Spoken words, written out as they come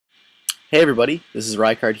Hey everybody, this is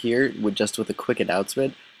Rykard here with a quick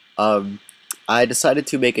announcement. Um, I decided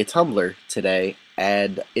to make a Tumblr today,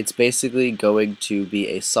 and it's basically going to be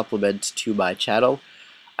a supplement to my channel.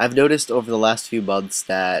 I've noticed over the last few months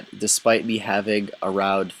that despite me having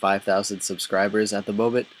around 5,000 subscribers at the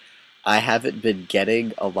moment, I haven't been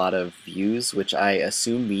getting a lot of views, which I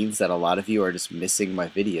assume means that a lot of you are just missing my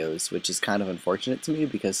videos, which is kind of unfortunate to me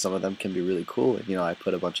because some of them can be really cool, and I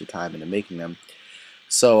put a bunch of time into making them.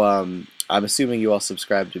 So I'm assuming you all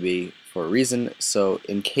subscribe to me for a reason. So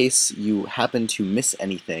in case you happen to miss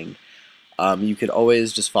anything, you could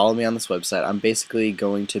always just follow me on this website. I'm basically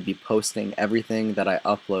going to be posting everything that I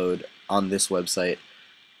upload on this website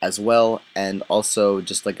as well, and also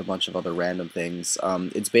just like a bunch of other random things.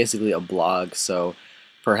 It's basically a blog, so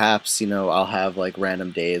perhaps I'll have like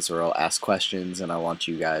random days where I'll ask questions and I want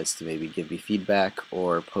you guys to maybe give me feedback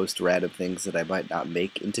or post random things that I might not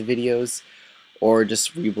make into videos, or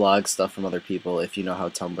just reblog stuff from other people if you know how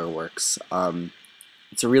Tumblr works.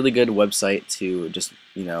 It's a really good website to just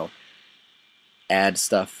add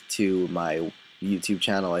stuff to my YouTube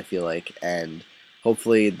channel, I feel like, and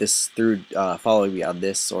hopefully this through following me on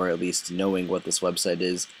this, or at least knowing what this website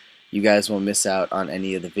is, you guys won't miss out on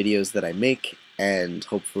any of the videos that I make, and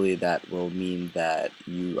hopefully that will mean that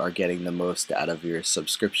you are getting the most out of your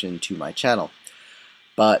subscription to my channel.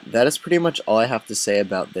 But that is pretty much all I have to say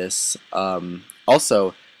about this.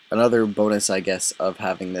 Also, another bonus, I guess, of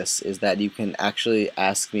having this is that you can actually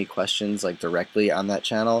ask me questions like directly on that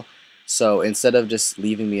channel. So instead of just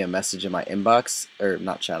leaving me a message in my inbox, or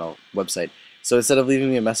not channel, website. So instead of leaving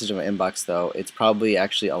me a message in my inbox, though, it's probably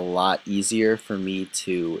actually a lot easier for me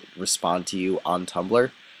to respond to you on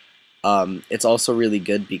Tumblr. It's also really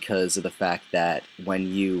good because of the fact that when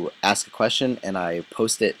you ask a question and I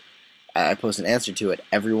post an answer to it,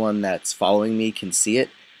 everyone that's following me can see it.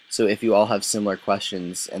 So if you all have similar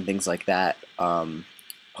questions and things like that,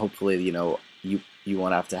 hopefully you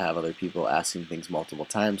won't have to have other people asking things multiple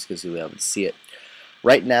times because you'll be able to see it.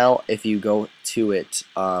 Right now, if you go to it,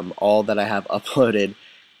 all that I have uploaded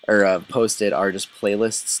or posted are just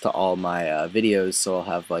playlists to all my videos. So I'll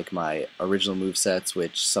have like my original movesets,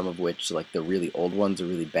 which some of which, like the really old ones, are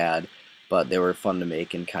really bad, but they were fun to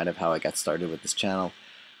make and kind of how I got started with this channel.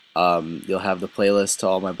 You'll have the playlist to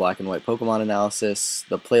all my black and white Pokemon analysis,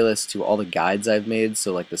 the playlist to all the guides I've made,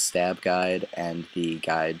 so like the stab guide and the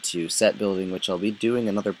guide to set building, which I'll be doing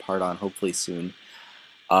another part on hopefully soon.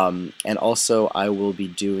 And also I will be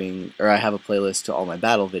doing, or I have a playlist to all my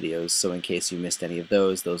battle videos, so in case you missed any of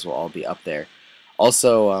those will all be up there.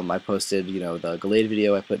 Also, I posted, the Gallade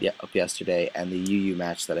video I put up yesterday and the UU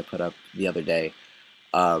match that I put up the other day.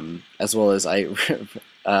 As well as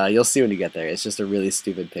you'll see when you get there. It's just a really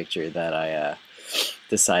stupid picture that I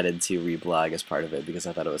decided to reblog as part of it because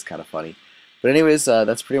I thought it was kind of funny. But anyways,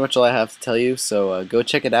 that's pretty much all I have to tell you. So go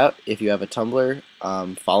check it out if you have a Tumblr.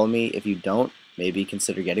 Follow me if you don't. Maybe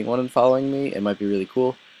consider getting one and following me. It might be really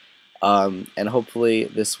cool. And hopefully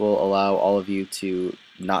this will allow all of you to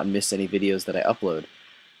not miss any videos that I upload.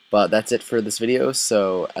 But that's it for this video.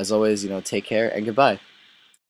 So as always, take care and goodbye.